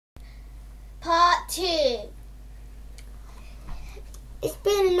Part 2. It's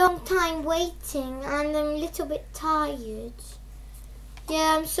been a long time waiting and I'm a little bit tired.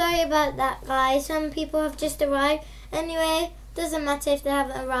 Yeah, I'm sorry about that, guys. Some people have just arrived. Anyway, doesn't matter if they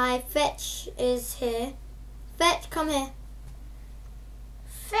haven't arrived. Fetch is here. Fetch, come here.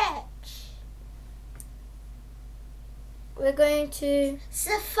 Fetch. We're going to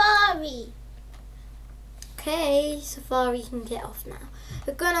Safari. Okay, Safari can get off now.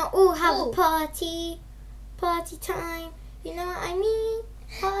 We're gonna all have a party. Party time. You know what I mean?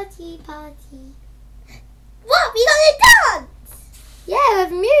 Party. What? We gonna dance? Yeah,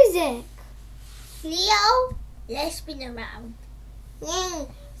 with music. Leo, let's spin around. Yeah.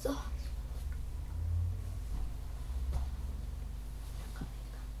 So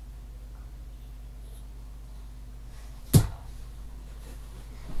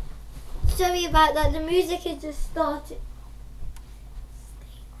sorry about that. The music has just started.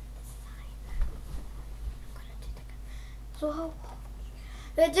 So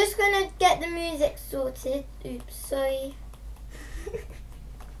we're just gonna get the music sorted. Oops, sorry.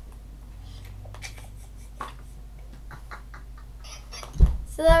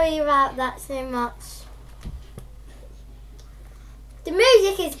 Sorry about that so much. The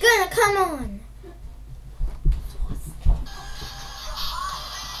music is gonna come on.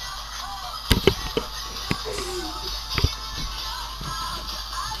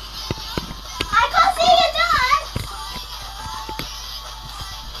 I can't see you dance.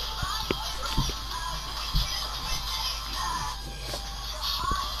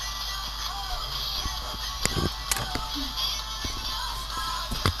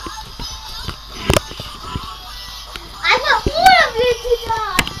 I want more of you to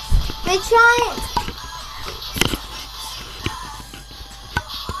dance. We're trying.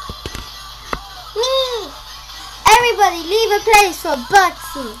 Everybody leave a place for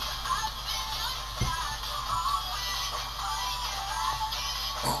Bugsy.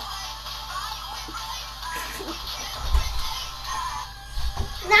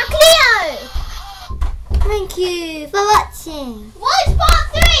 Now Cleo. Thank you for watching. What's part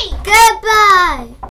 3? Goodbye.